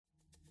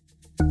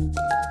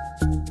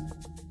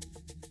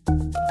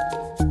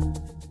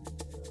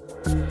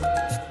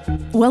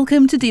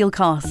Welcome to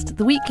Dealcast,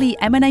 the weekly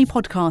M&A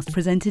podcast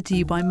presented to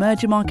you by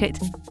Merger Market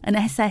and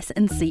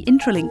SS&C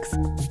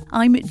Intralinks.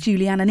 I'm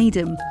Juliana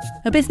Needham,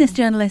 a business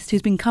journalist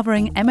who's been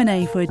covering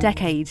M&A for a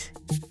decade.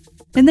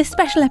 In this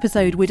special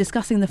episode, we're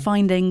discussing the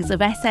findings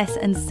of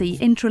SS&C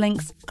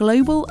Intralinks'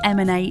 Global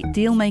M&A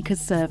Dealmakers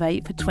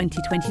Survey for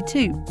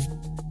 2022.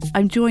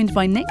 I'm joined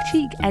by Nick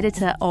Cheek,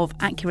 editor of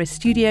Accurus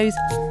Studios,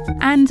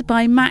 and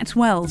by Matt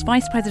Wells,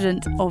 Vice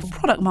President of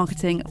Product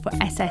Marketing for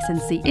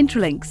SS&C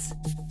Intralinks.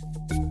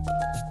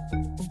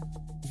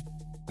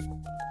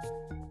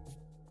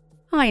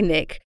 Hi,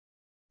 Nick.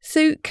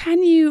 So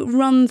can you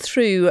run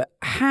through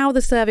how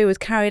the survey was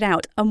carried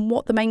out and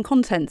what the main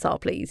contents are,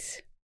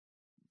 please?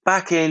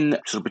 Back in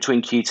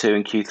between Q2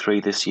 and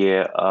Q3 this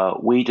year,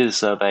 we did a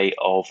survey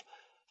of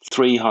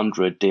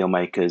 300 deal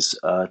makers,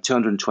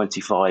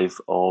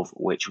 225 of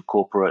which were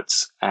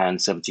corporates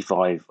and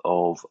 75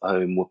 of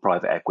whom were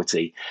private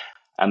equity.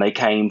 And they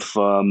came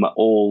from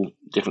all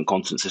different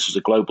continents. This was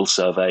a global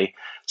survey.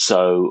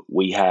 So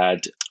we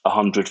had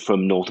 100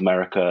 from North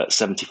America,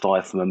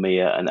 75 from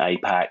EMEA and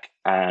APAC,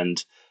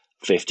 and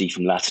 50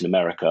 from Latin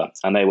America.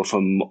 And they were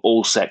from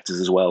all sectors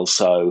as well.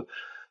 So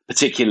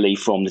particularly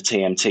from the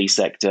TMT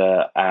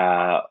sector,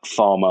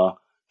 pharma,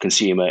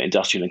 consumer,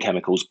 industrial and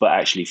chemicals, but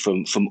actually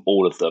from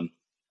all of them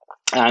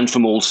and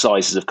from all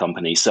sizes of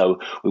companies. So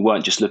we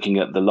weren't just looking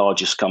at the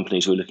largest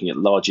companies, we were looking at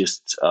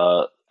largest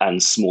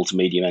and small to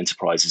medium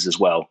enterprises as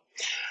well.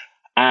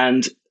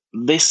 And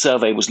this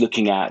survey was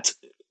looking at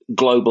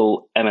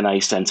global M&A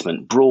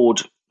sentiment,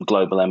 broad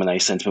global M&A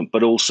sentiment,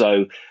 but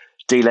also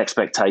deal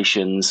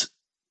expectations,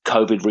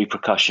 COVID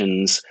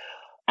repercussions,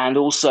 and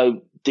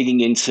also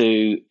digging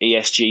into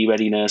ESG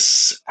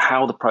readiness,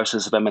 how the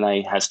process of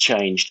M&A has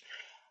changed,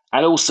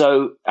 and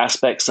also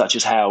aspects such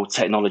as how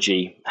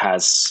technology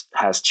has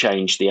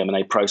changed the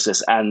M&A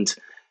process and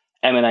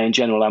M&A in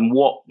general, and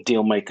what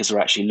deal makers are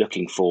actually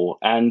looking for.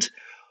 And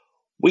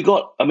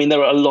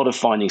there are a lot of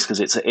findings because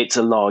it's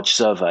a large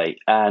survey,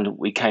 and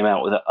we came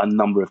out with a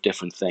number of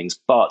different things.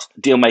 But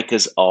deal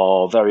makers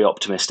are very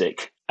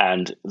optimistic,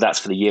 and that's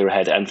for the year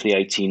ahead and for the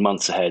 18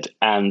 months ahead.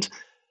 And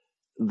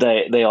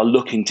they are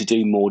looking to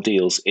do more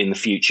deals in the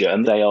future,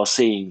 and they are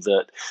seeing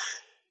that,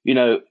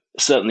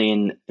 certainly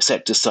in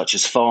sectors such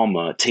as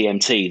pharma,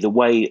 TMT, the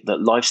way that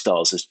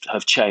lifestyles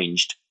have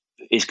changed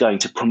is going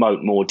to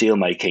promote more deal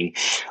making.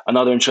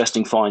 Another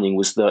interesting finding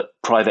was that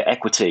private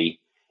equity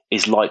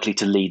is likely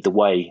to lead the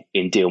way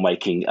in deal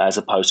making as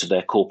opposed to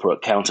their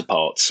corporate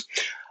counterparts.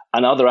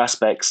 And other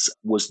aspects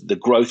was the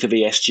growth of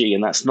ESG,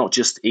 and that's not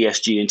just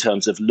ESG in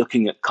terms of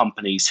looking at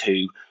companies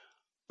who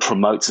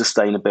promote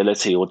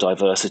sustainability or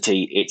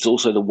diversity. It's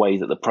also the way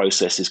that the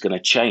process is going to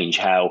change,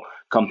 how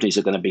companies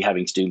are going to be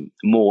having to do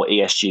more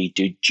ESG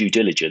due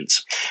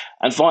diligence.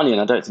 And finally,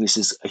 and I don't think this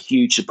is a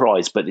huge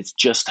surprise, but it's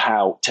just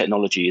how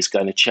technology is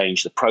going to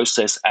change the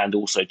process and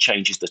also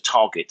changes the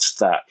targets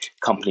that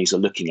companies are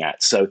looking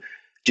at. So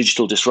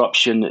digital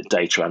disruption,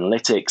 data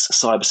analytics,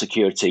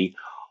 cybersecurity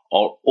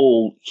are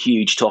all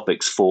huge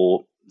topics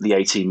for the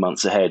 18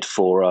 months ahead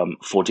for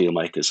deal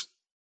makers.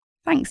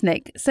 Thanks,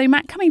 Nick. So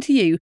Matt, coming to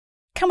you.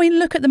 Can we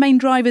look at the main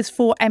drivers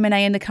for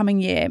M&A in the coming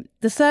year?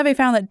 The survey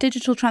found that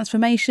digital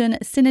transformation,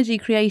 synergy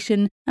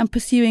creation, and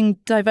pursuing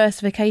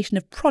diversification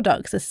of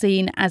products are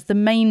seen as the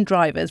main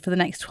drivers for the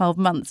next 12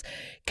 months.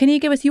 Can you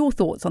give us your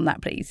thoughts on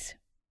that, please?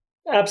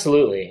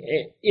 Absolutely.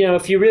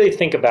 If you really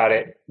think about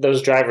it,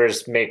 those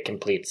drivers make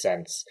complete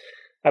sense.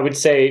 I would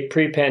say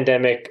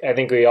pre-pandemic, I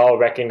think we all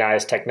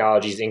recognize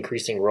technology's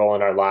increasing role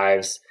in our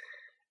lives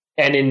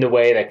and in the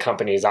way that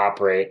companies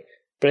operate.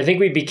 But I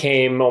think we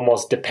became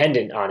almost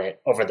dependent on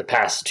it over the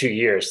past 2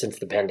 years since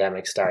the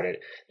pandemic started.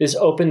 This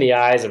opened the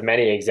eyes of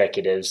many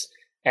executives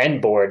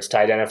and boards to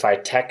identify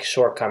tech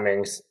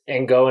shortcomings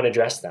and go and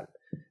address them,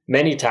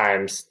 many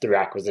times through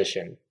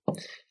acquisition.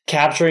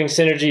 Capturing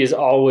synergy is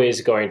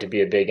always going to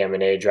be a big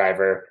M&A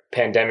driver.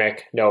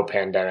 Pandemic, no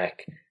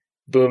pandemic.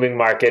 Booming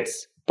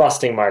markets,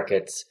 busting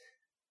markets.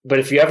 But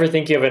if you ever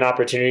think you have an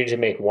opportunity to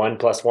make 1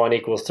 +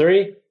 1 =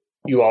 3,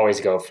 you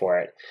always go for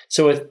it.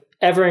 So with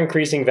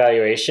ever-increasing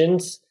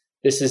valuations,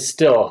 this is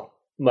still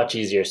much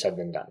easier said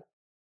than done.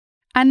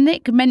 And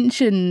Nick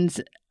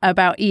mentioned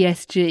about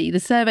ESG. The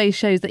survey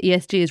shows that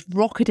ESG has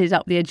rocketed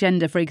up the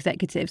agenda for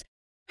executives.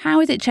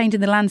 How is it changing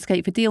the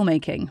landscape for deal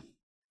making?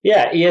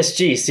 Yeah,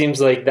 ESG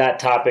seems like that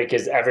topic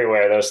is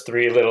everywhere. Those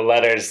 3 little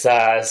letters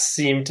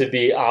seem to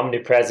be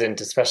omnipresent,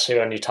 especially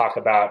when you talk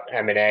about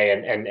M&A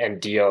and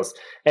deals.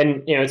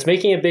 And it's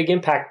making a big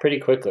impact pretty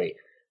quickly,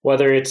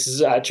 whether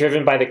it's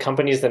driven by the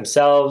companies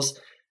themselves,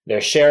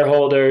 their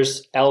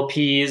shareholders,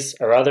 LPs,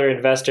 or other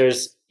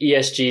investors.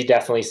 ESG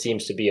definitely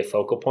seems to be a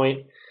focal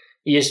point.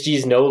 ESG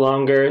is no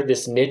longer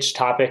this niche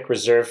topic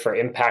reserved for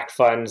impact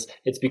funds.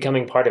 It's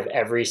becoming part of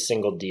every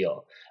single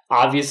deal.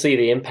 Obviously,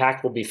 the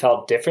impact will be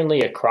felt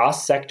differently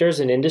across sectors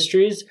and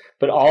industries,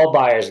 but all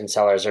buyers and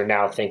sellers are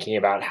now thinking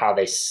about how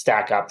they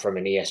stack up from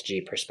an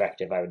ESG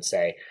perspective, I would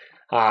say.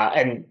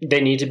 And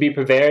they need to be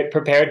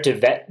prepared to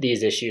vet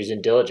these issues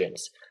in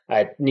diligence.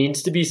 It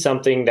needs to be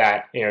something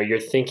that you're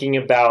thinking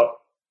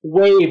about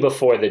way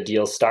before the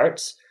deal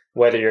starts,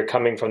 whether you're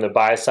coming from the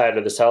buy side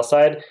or the sell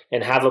side,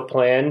 and have a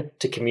plan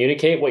to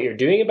communicate what you're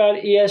doing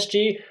about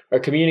ESG, or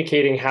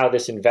communicating how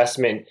this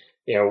investment,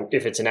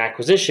 if it's an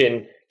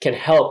acquisition, can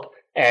help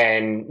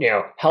and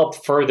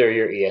help further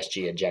your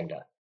ESG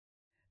agenda.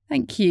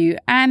 Thank you.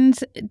 And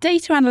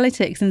data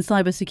analytics and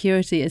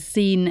cybersecurity is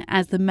seen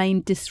as the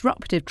main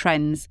disruptive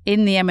trends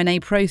in the M&A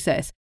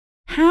process.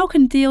 How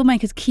can deal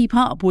makers keep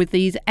up with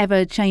these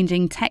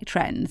ever-changing tech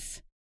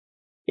trends?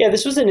 Yeah,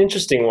 this was an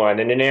interesting one,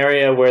 in an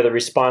area where the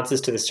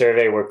responses to the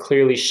survey were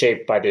clearly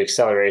shaped by the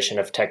acceleration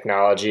of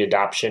technology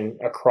adoption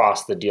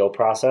across the deal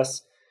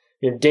process.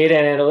 Data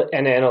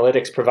and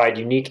analytics provide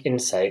unique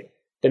insight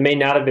that may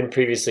not have been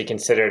previously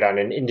considered on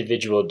an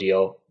individual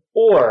deal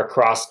or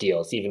across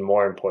deals, even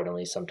more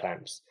importantly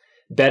sometimes.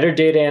 Better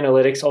data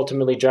analytics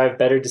ultimately drive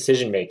better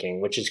decision-making,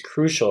 which is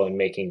crucial in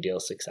making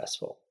deals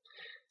successful.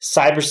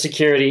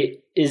 Cybersecurity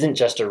isn't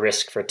just a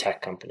risk for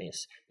tech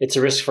companies. It's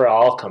a risk for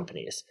all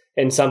companies,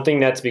 and something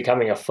that's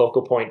becoming a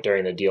focal point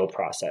during the deal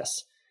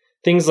process.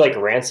 Things like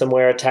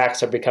ransomware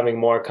attacks are becoming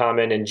more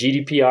common, and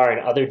GDPR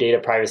and other data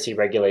privacy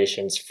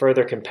regulations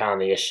further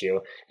compound the issue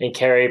and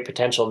carry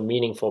potential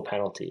meaningful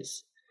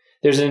penalties.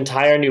 There's an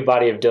entire new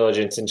body of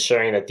diligence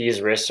ensuring that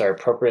these risks are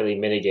appropriately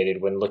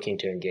mitigated when looking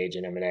to engage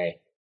in M&A.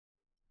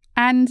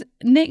 And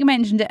Nick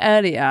mentioned it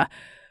earlier,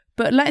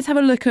 but let's have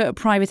a look at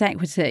private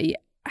equity.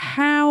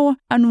 How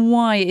and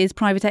why is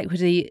private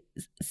equity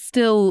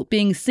still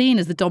being seen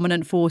as the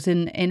dominant force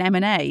in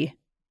M&A?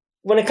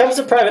 When it comes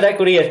to private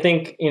equity, I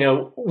think,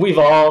 we've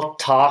all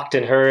talked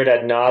and heard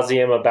ad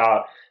nauseum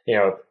about,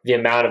 the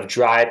amount of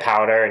dry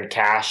powder and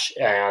cash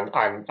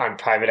on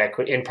private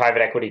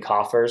equity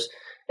coffers.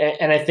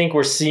 And I think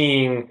we're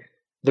seeing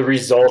the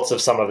results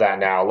of some of that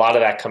now, a lot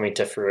of that coming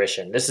to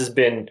fruition. This has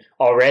been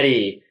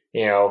already,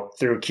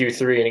 through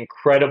Q3, an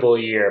incredible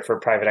year for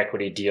private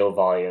equity deal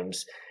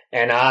volumes.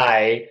 And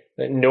I,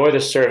 nor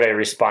the survey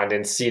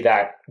respondents, see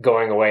that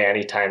going away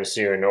anytime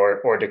soon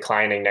or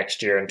declining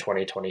next year in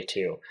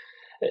 2022.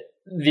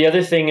 The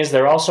other thing is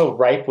they're also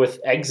ripe with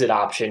exit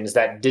options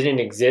that didn't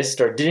exist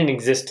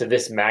to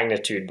this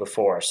magnitude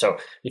before. So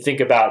you think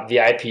about the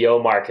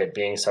IPO market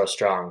being so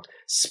strong,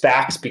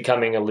 SPACs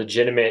becoming a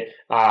legitimate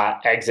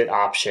exit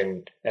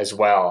option as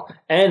well,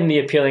 and the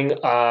appealing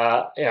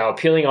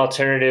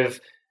alternative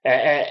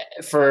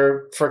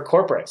for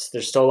corporates.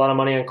 There's still a lot of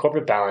money on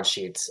corporate balance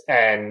sheets,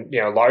 and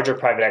larger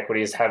private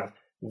equities have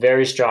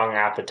very strong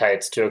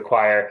appetites to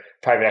acquire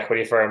private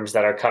equity firms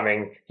that are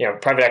coming,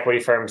 private equity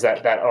firms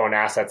that own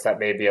assets that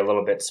may be a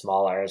little bit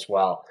smaller as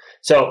well.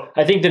 So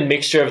I think the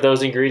mixture of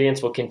those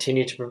ingredients will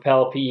continue to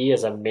propel PE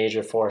as a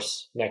major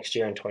force next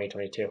year in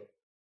 2022.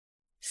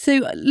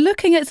 So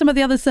looking at some of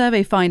the other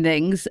survey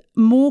findings,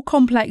 more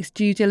complex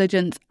due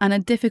diligence and a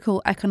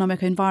difficult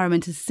economic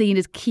environment is seen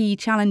as key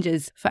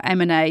challenges for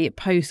M&A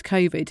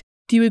post-COVID.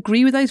 Do you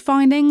agree with those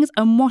findings?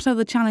 And what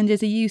other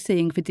challenges are you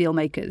seeing for deal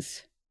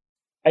makers?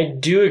 I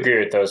do agree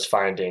with those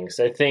findings.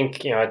 I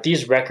think, at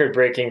these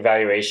record-breaking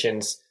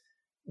valuations,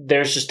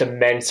 there's just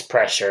immense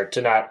pressure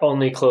to not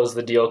only close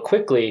the deal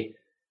quickly,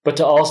 but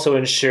to also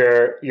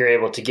ensure you're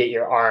able to get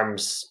your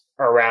arms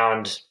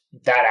around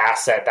that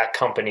asset, that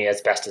company,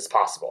 as best as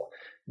possible.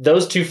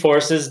 Those two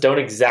forces don't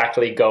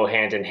exactly go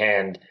hand in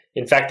hand.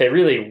 In fact, they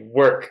really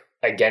work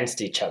against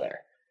each other.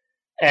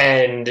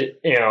 And,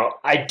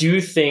 I do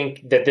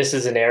think that this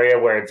is an area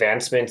where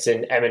advancements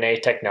in M&A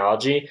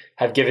technology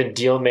have given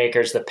deal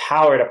makers the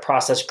power to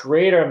process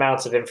greater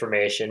amounts of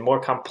information, more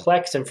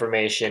complex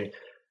information,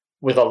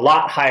 with a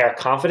lot higher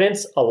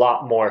confidence, a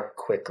lot more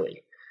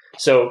quickly.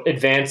 So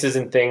advances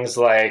in things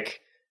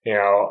like,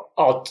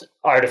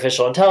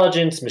 artificial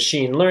intelligence,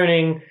 machine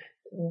learning,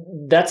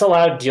 that's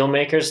allowed deal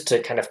makers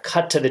to kind of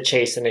cut to the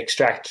chase and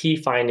extract key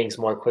findings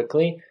more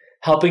quickly,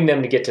 helping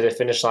them to get to the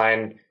finish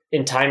line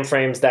in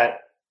timeframes that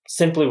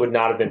simply would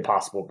not have been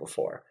possible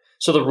before.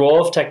 So the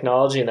role of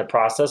technology in the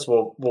process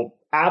will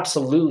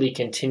absolutely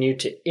continue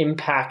to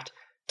impact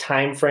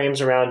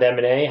timeframes around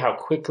M&A, how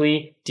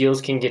quickly deals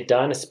can get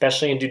done,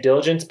 especially in due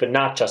diligence, but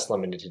not just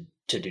limited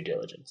to due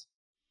diligence.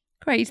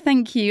 Great,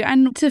 thank you.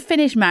 And to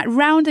finish, Matt,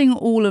 rounding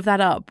all of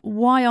that up,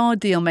 why are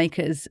deal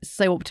makers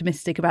so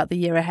optimistic about the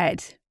year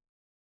ahead?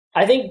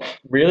 I think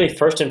really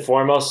first and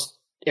foremost,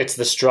 it's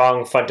the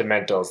strong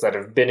fundamentals that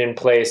have been in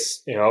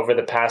place, over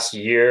the past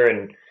year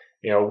and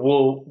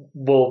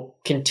will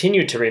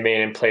continue to remain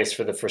in place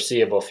for the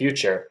foreseeable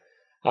future,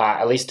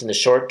 at least in the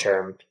short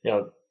term.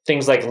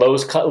 Things like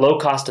low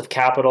cost of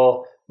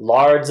capital,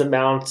 large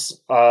amounts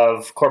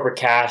of corporate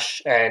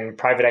cash and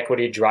private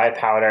equity dry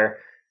powder,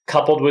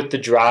 coupled with the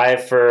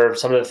drive for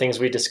some of the things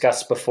we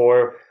discussed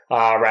before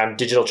around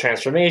digital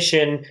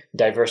transformation,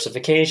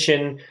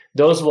 diversification.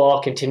 Those will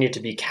all continue to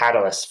be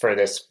catalysts for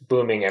this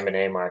booming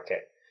M&A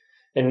market.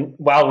 And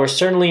while we're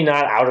certainly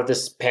not out of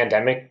this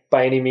pandemic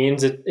by any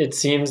means, it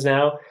seems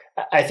now,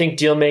 I think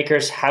deal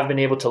makers have been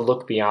able to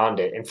look beyond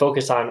it and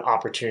focus on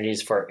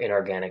opportunities for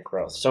inorganic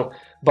growth. So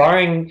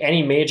barring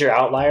any major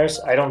outliers,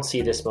 I don't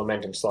see this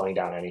momentum slowing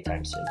down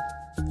anytime soon.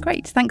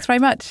 Great. Thanks very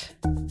much.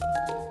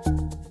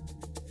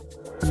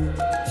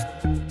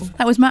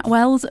 That was Matt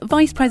Wells,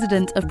 Vice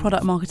President of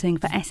Product Marketing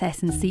for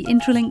SS&C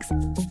Intralinks,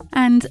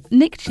 and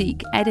Nick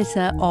Cheek,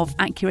 Editor of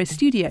Accura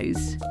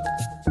Studios.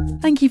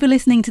 Thank you for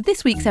listening to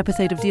this week's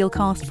episode of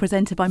Dealcast,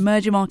 presented by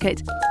Merger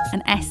Market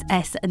and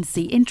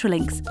SS&C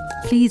Intralinks.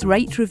 Please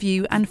rate,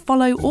 review and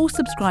follow or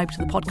subscribe to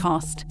the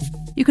podcast.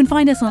 You can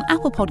find us on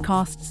Apple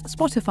Podcasts,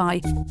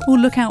 Spotify, or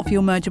look out for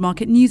your Merger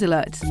Market news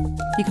alerts.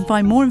 You can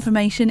find more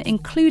information,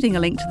 including a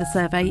link to the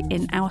survey,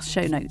 in our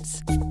show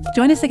notes.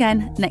 Join us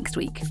again next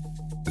week.